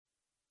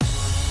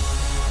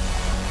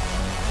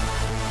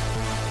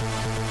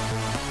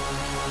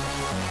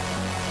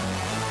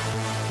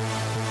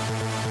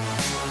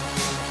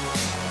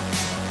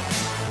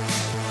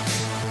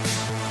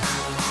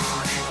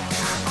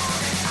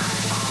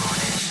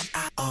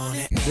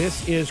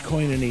This is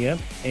Koinonia,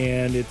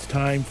 and it's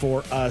time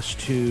for us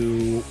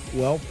to,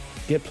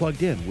 get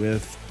plugged in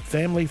with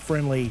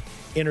family-friendly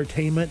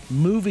entertainment,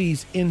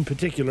 movies in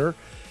particular.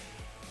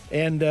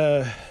 And,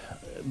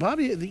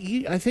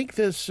 Bobby, I think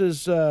this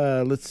is,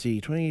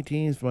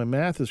 2018, if my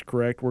math is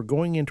correct, we're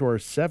going into our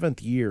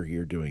 7th year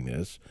here doing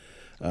this.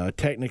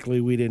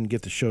 Technically, we didn't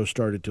get the show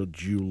started till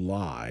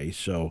July,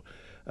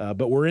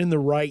 but we're in the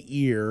right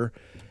year.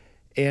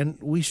 And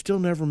we still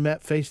never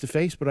met face to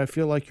face, but I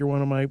feel like you're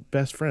one of my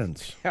best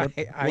friends.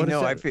 I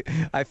know.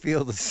 I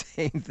feel the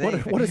same thing.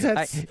 What is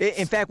that?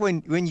 In fact,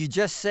 when you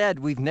just said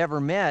we've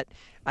never met,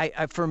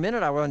 I for a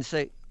minute I wanted to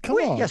say, Come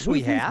on, yes,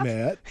 we have.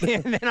 Met.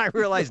 And then I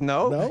realized,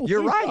 no,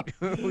 you're right.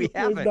 We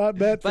haven't. We've not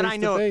met but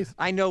face to face.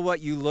 I know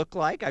what you look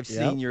like. I've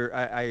seen your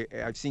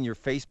I've seen your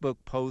Facebook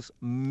posts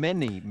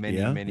many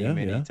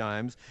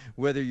times.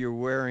 Whether you're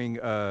wearing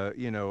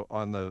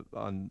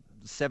on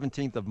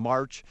 17th of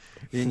March,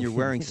 and you're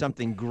wearing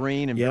something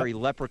green and very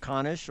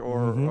leprechaunish,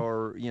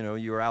 or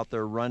you're out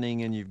there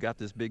running and you've got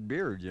this big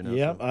beard.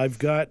 Yeah, so. I've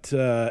got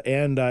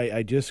and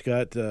I just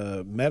got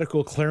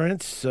medical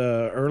clearance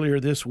earlier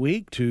this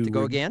week to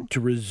go again, to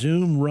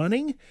resume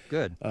running.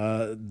 Good.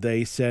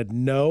 They said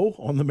no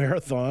on the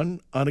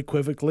marathon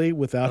unequivocally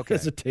without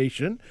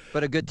hesitation.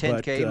 But a good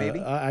 10K maybe.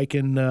 I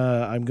can.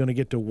 I'm going to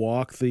get to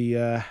walk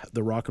the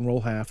rock and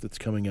roll half that's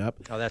coming up.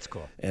 Oh, that's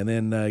cool. And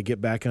then get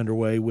back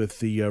underway with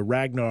the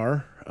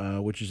Ragnar,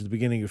 which is the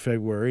beginning of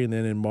February, and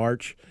then in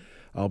March,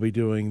 I'll be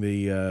doing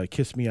the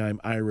Kiss Me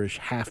I'm Irish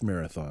half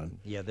marathon.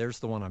 Yeah, there's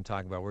the one I'm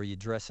talking about, where you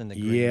dress in the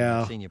green.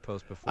 Yeah, I've seen you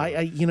post before.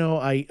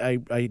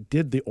 I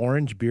did the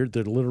orange beard.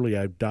 That literally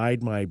I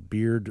dyed my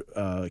beard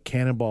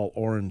cannonball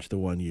orange the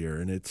one year,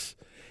 and it's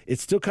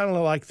still kind of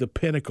like the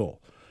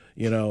pinnacle,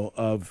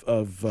 of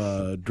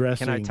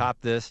dressing. Can I top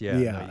this? Yeah.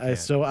 Yeah. No,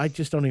 so I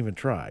just don't even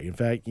try. In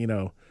fact,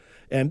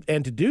 and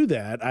to do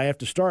that, I have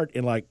to start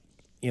in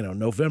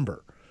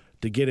November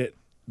to get it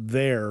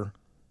there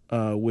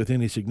with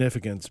any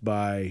significance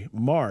by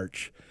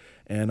March.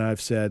 And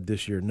I've said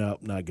this year,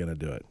 nope, not going to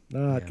do it.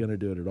 Not going to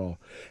do it at all.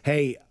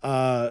 Hey,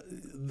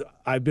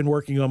 I've been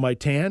working on my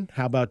tan.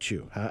 How about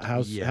you?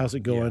 How's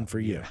it going for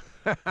you?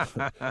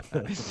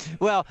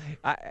 Well,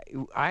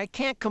 I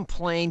can't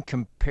complain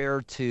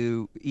compared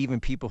to even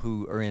people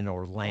who are in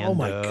Orlando. Oh,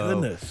 my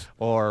goodness.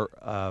 Or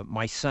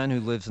my son who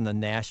lives in the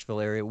Nashville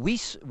area.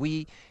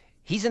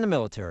 He's in the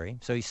military,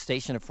 so he's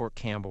stationed at Fort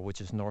Campbell, which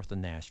is north of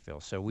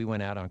Nashville. So we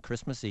went out on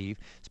Christmas Eve,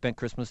 spent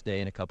Christmas Day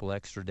and a couple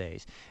extra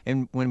days.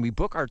 And when we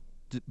booked our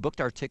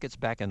tickets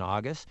back in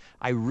August,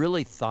 I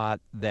really thought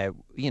that,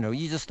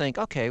 you just think,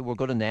 okay, we'll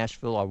go to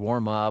Nashville, I'll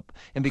warm up.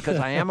 And because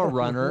I am a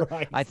runner,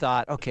 right. I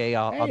thought, okay,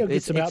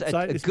 it's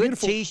a good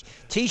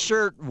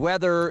T-shirt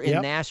weather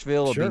in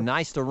Nashville. It'll be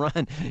nice to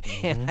run.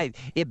 And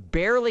it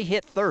barely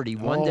hit 30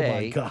 one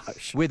day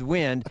with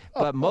wind,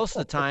 but most of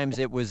the times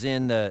it was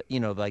in the,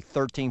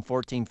 13,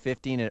 14,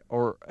 15,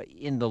 or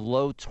in the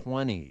low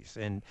 20s.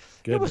 And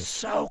it was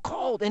so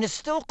cold, and it's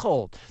still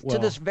cold to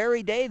this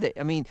very day.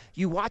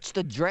 You watch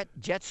the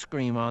jet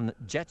stream on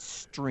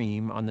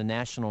the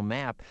national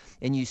map,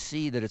 and you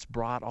see that it's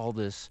brought all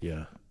this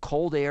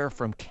cold air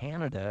from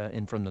Canada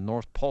and from the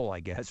North Pole,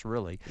 I guess,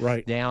 really,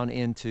 down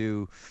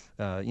into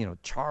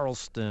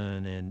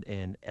Charleston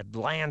and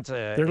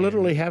Atlanta. They're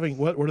literally having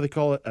what do they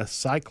call it? A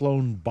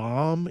cyclone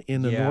bomb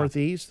in the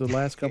Northeast the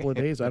last couple of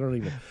days. I don't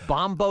even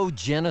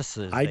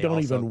bombogenesis. I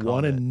don't even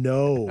want to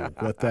know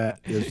what that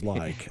is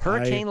like.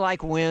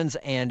 Hurricane-like winds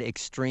and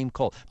extreme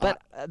cold.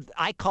 But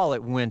I call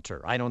it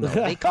winter. I don't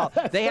know.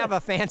 They have a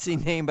fancy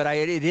name, but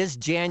it is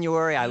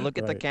January. I look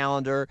at the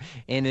calendar,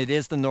 and it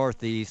is the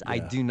Northeast. Yeah. I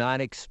do not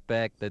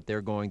expect that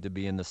they're going to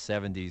be in the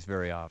 70s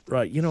very often.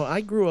 Right.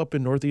 I grew up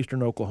in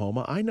northeastern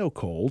Oklahoma. I know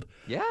cold.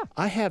 Yeah.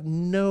 I have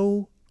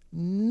no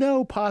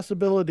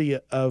possibility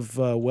of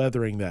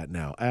weathering that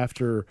now.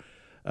 After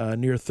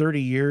near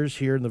 30 years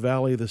here in the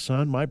Valley of the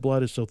Sun, my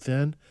blood is so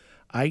thin,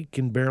 I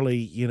can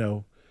barely,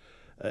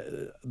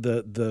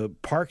 the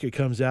parka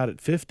comes out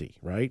at 50,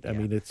 right? I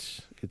mean,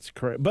 it's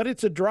correct, but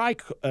it's a dry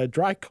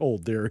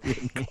cold there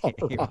in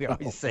Colorado. We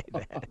always say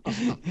that.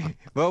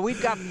 Well,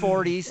 we've got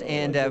 40s,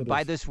 and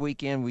by this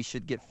weekend we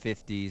should get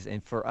 50s,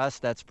 and for us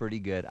that's pretty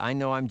good. I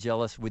know I'm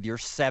jealous with your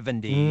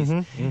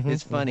 70s.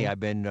 It's funny. I've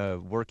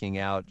been working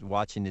out,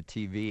 watching the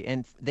TV,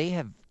 and they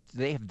have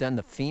done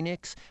the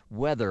Phoenix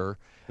weather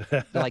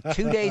like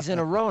 2 days in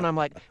a row, and I'm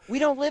like, we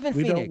don't live in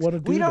Phoenix.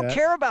 We don't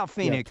care about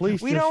Phoenix.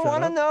 We don't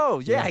want to know.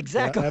 Yeah,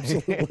 exactly. Yeah,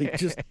 absolutely.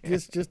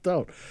 just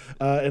don't.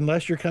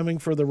 Unless you're coming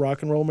for the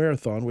Rock and Roll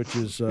Marathon, which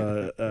is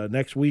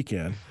next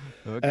weekend.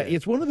 Okay.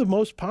 It's one of the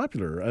most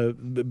popular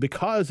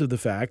because of the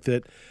fact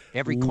that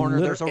every corner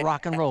there's a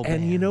rock and roll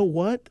band. And you know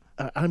what?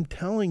 I'm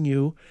telling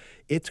you,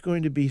 it's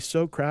going to be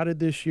so crowded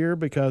this year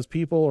because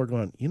people are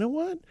going, you know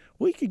what?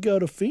 We could go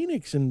to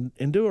Phoenix and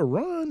do a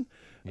run.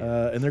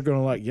 And they're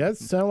going that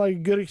sounds like a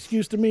good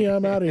excuse to me.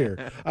 I'm out of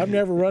here. I've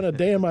never run a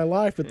day in my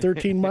life, but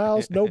 13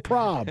 miles, no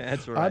problem.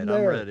 That's right. I'm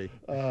ready.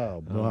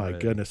 Oh, my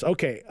goodness.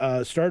 Okay,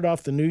 started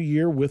off the new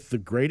year with The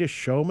Greatest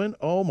Showman.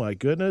 Oh, my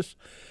goodness.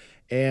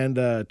 and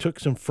took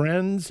some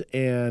friends.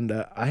 And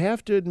I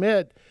have to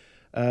admit,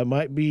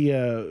 might be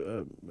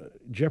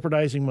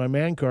jeopardizing my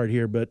man card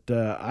here, but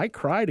I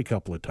cried a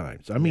couple of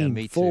times. I mean,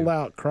 me full too.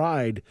 out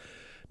cried,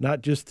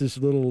 not just this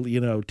little,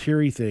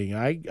 teary thing.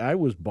 I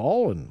was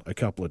bawling a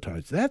couple of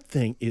times. That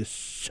thing is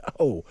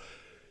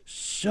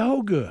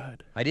so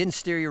good. I didn't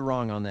steer you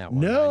wrong on that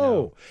one.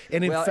 No.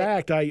 And in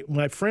fact,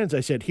 my friends,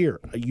 I said, here,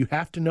 you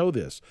have to know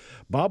this.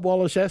 Bob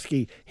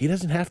Waliszewski, he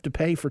doesn't have to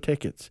pay for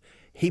tickets.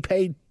 He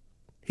paid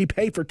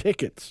for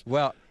tickets.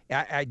 Well,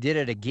 I did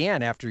it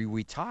again after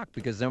we talked,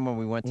 because then when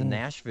we went to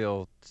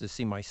Nashville to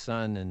see my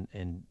son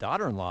and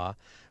daughter-in-law,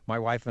 my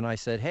wife and I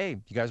said, hey,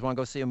 you guys want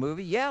to go see a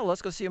movie? Yeah,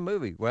 let's go see a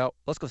movie. Well,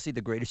 let's go see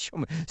The Greatest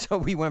Showman. So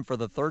we went for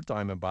the third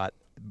time and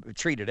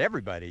treated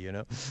everybody,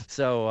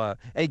 So,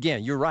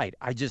 again, you're right.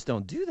 I just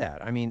don't do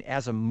that. I mean,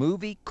 as a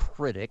movie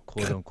critic,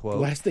 quote unquote. The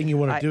last thing you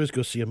want to do is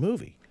go see a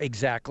movie.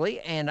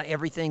 Exactly. And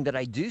everything that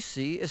I do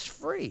see is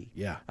free.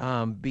 Yeah.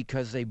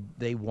 Because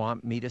they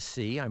want me to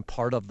see. I'm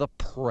part of the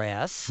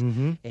press.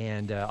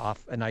 And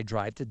I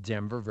drive to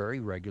Denver very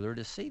regular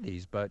to see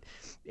these. But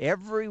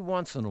every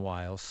once in a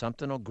while,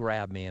 something will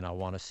grab me and I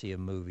want to see a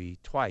movie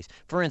twice.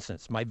 For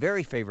instance, my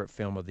very favorite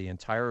film of the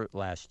entire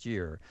last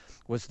year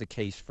was The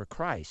Case for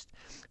Christ.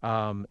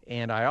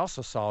 And I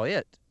also saw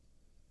it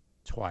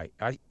twice.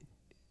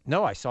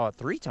 I saw it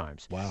 3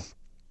 times. Wow.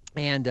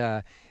 And,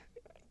 and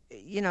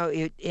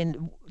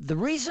the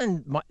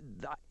reason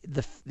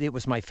it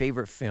was my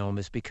favorite film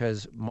is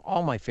because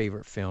all my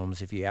favorite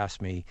films, if you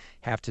ask me,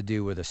 have to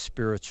do with a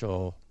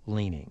spiritual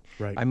leaning.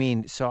 Right. I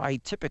mean, so I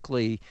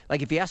typically,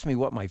 like, if you ask me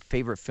what my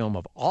favorite film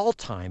of all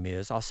time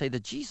is, I'll say the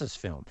Jesus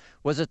film.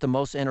 Was it the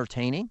most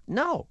entertaining?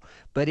 No,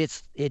 but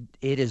it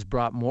has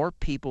brought more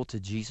people to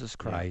Jesus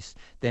Christ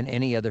than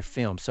any other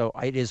film. So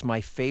it is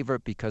my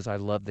favorite because I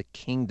love the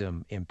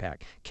kingdom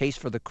impact. Case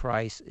for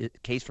Christ,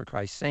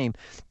 same,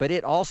 but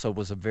it also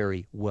was a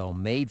very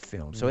well-made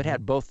film. So it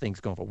had both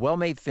things going for it.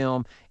 Well-made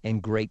film and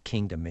great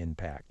kingdom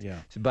impact. Yeah.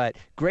 But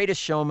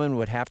Greatest Showman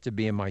would have to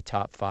be in my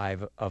top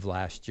 5 of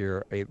last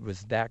year. It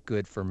was that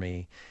good for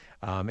me.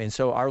 And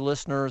so our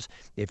listeners,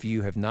 if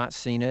you have not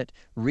seen it,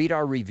 read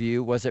our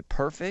review. Was it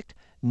perfect?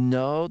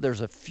 No,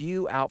 there's a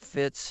few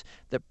outfits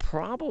that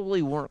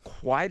probably weren't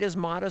quite as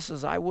modest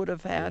as I would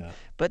have had,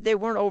 but they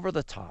weren't over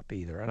the top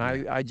either. And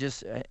I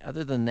just,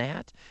 other than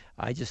that,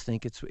 I just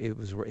think it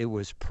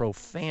was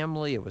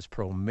pro-family, it was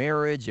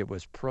pro-marriage, it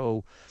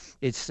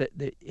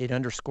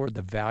underscored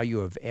the value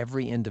of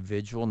every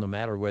individual, no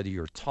matter whether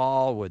you're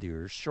tall, whether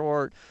you're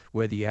short,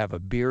 whether you have a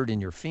beard and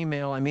you're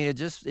female. I mean, it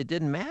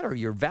didn't matter.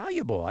 You're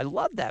valuable. I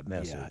love that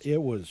message. Yeah,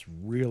 it was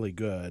really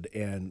good.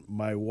 And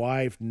my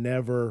wife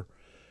never,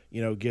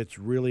 gets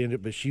really into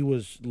it, but she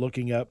was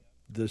looking up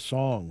the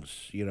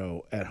songs,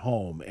 at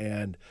home.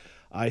 And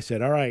I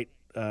said, all right,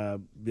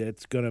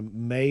 it's going to,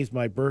 May's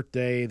my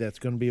birthday. That's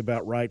going to be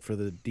about right for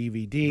the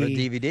DVD. For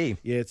DVD.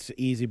 It's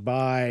easy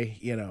buy,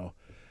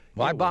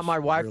 Well, I bought my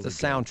wife the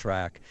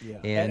soundtrack. Yeah.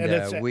 And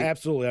it's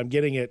absolutely, I'm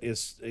getting it.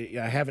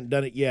 I haven't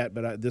done it yet,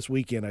 but this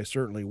weekend I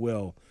certainly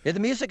will. Yeah, the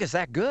music is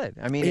that good.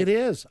 I mean, it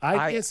is.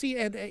 I see,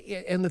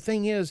 and the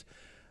thing is,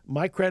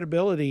 my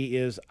credibility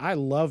is I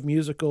love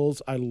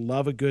musicals. I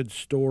love a good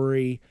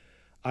story.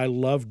 I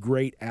love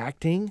great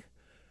acting.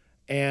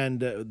 And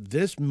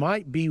this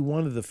might be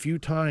one of the few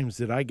times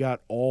that I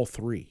got all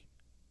 3.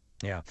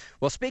 Yeah.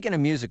 Well, speaking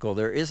of musical,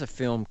 there is a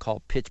film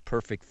called Pitch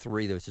Perfect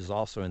 3, which is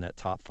also in that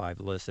top 5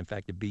 list. In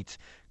fact, it beats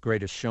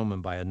Greatest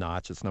Showman by a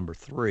notch. It's number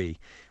 3.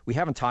 We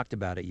haven't talked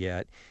about it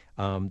yet.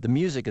 The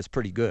music is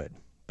pretty good.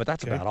 But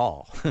that's about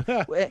all.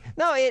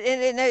 No,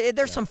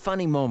 there's some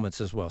funny moments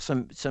as well.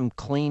 Some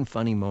clean,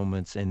 funny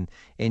moments. And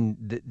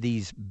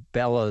these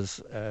Bellas,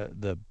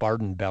 the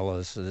Barden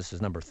Bellas, so this is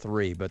number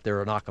 3, but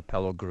they're an a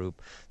cappella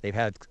group. They've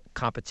had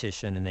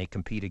competition, and they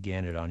compete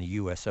again on a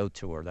USO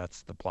tour.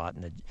 That's the plot.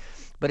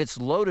 But it's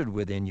loaded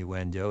with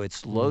innuendo.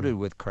 It's loaded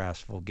with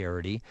crass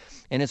vulgarity.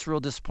 And it's real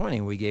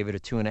disappointing. We gave it a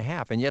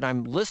 2.5. And yet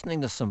I'm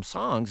listening to some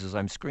songs as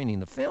I'm screening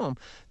the film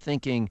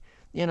thinking,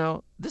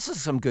 this is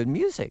some good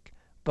music.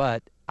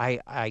 But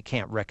I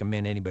can't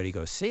recommend anybody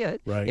go see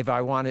it. Right. If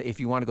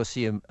you want to go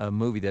see a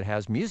movie that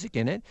has music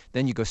in it,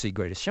 then you go see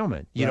Greatest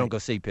Showman. You don't go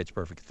see Pitch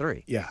Perfect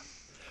 3. Yeah.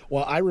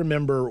 Well, I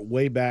remember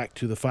way back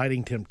to the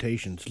Fighting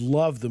Temptations.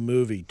 Loved the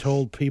movie.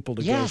 Told people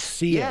to go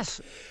see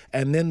it.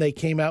 And then they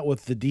came out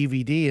with the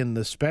DVD and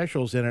the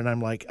specials in it. And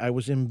I'm like, I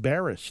was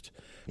embarrassed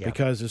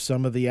because of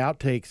some of the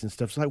outtakes and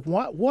stuff. It's like,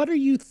 what are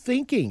you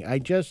thinking? I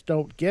just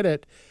don't get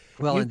it.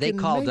 Well, and they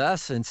called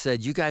us and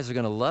said, you guys are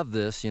going to love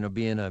this,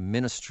 being a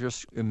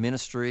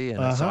ministry.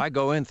 And so I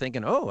go in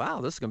thinking, oh, wow,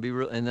 this is going to be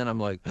real. And then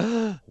I'm like,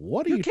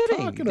 what are you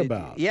talking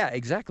about? Yeah,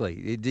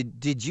 exactly.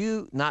 Did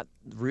you not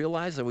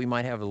realize that we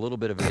might have a little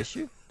bit of an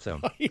issue? So,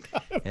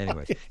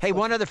 anyways. Hey,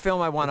 one other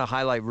film I want to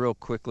highlight real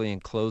quickly in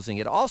closing.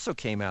 It also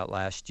came out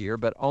last year,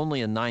 but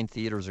only in 9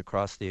 theaters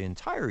across the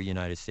entire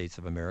United States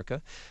of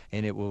America,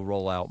 and it will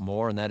roll out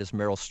more, and that is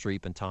Meryl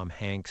Streep and Tom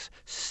Hanks,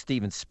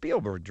 Steven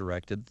Spielberg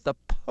directed The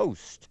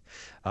Post.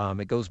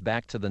 It goes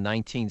back to the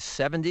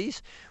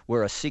 1970s,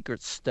 where a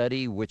secret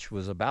study, which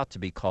was about to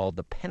be called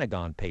the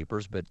Pentagon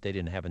Papers, but they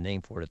didn't have a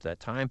name for it at that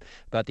time,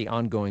 about the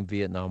ongoing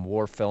Vietnam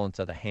War fell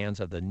into the hands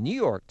of the New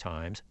York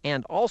Times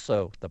and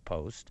also The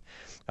Post.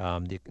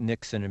 The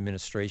Nixon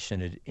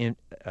administration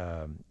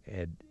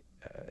had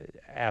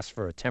asked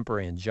for a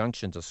temporary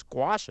injunction to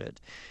squash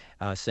it,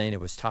 saying it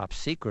was top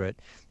secret.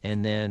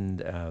 And then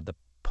the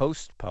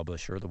Post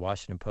publisher, the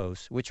Washington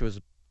Post, which was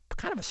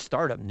kind of a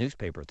startup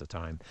newspaper at the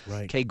time,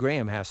 right. Kay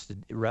Graham has to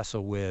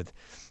wrestle with,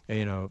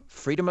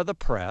 freedom of the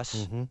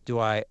press. Mm-hmm.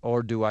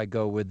 Do I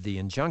go with the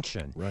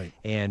injunction? Right.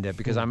 And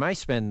because I might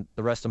spend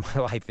the rest of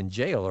my life in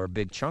jail, or a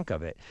big chunk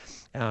of it.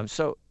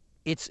 So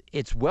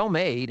it's well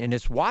made and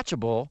it's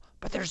watchable,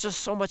 but there's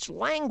just so much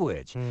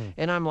language.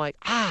 And I'm like,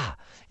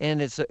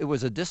 and it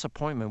was a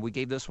disappointment. We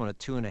gave this one a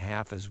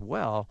 2.5 as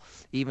well,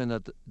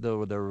 even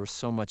though there was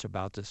so much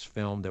about this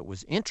film that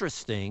was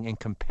interesting and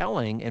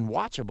compelling and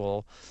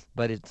watchable,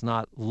 but it's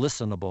not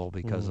listenable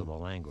because of the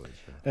language.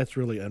 That's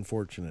really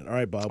unfortunate. All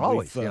right, Bob,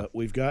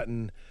 we've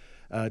gotten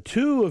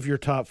 2 of your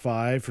top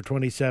 5 for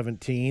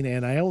 2017,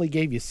 and I only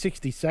gave you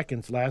 60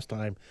 seconds last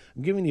time.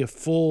 I'm giving you a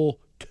full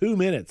 2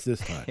 minutes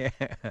this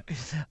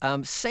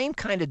time. Same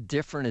Kind of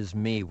Different as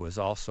Me was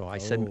also, I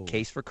said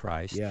Case for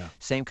Christ. Yeah.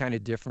 Same Kind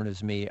of Different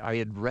as Me. I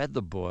had read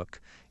the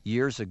book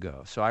years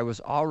ago, so I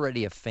was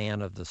already a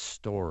fan of the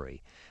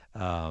story.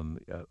 A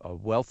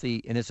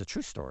wealthy, and it's a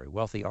true story,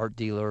 wealthy art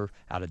dealer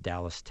out of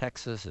Dallas,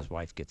 Texas. His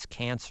wife gets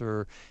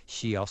cancer.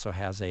 She also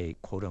has a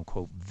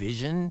quote-unquote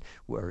vision,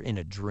 where in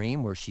a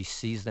dream where she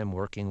sees them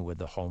working with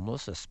the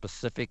homeless, a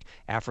specific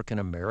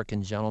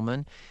African-American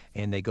gentleman,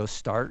 and they go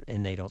start,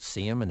 and they don't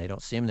see him, and they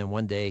don't see him. Then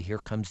one day, here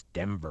comes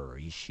Denver.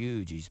 He's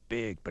huge, he's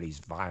big, but he's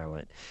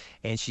violent.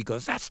 And she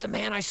goes, that's the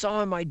man I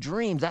saw in my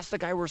dreams. That's the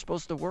guy we're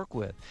supposed to work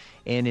with.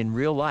 And in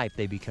real life,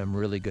 they become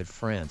really good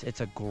friends. It's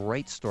a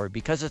great story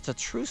because it's a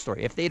true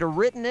story. If they'd have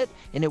written it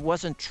and it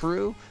wasn't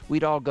true,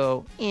 we'd all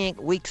go,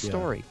 weak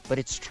story. Yeah. But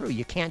it's true.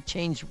 You can't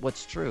change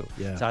what's true.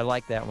 Yeah. So I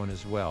like that one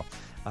as well.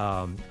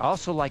 I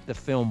also like the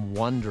film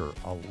Wonder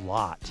a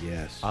lot.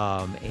 Yes.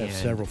 I have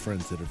several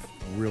friends that have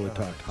really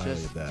talked highly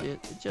of that.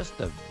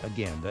 The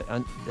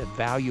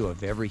value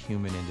of every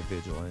human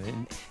individual.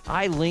 And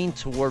I lean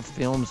toward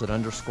films that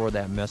underscore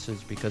that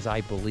message because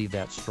I believe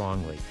that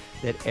strongly,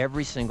 that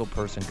every single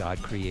person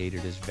God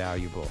created is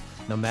valuable,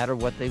 no matter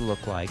what they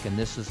look like. And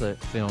this is a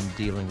film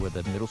dealing with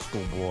a middle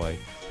school boy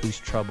who's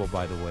troubled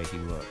by the way he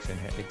looks, and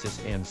it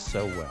just ends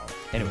so well.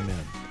 Anyway,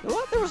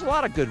 there was a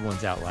lot of good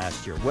ones out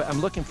last year.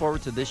 I'm looking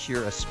forward to this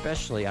year,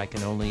 especially I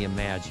Can Only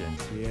Imagine,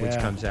 which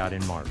comes out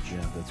in March.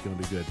 Yeah, that's going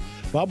to be good.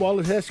 Bob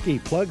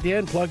Waliszewski,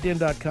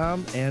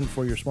 pluggedin.com, and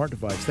for your smart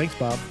device. Thanks,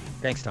 Bob.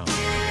 Thanks, Tom.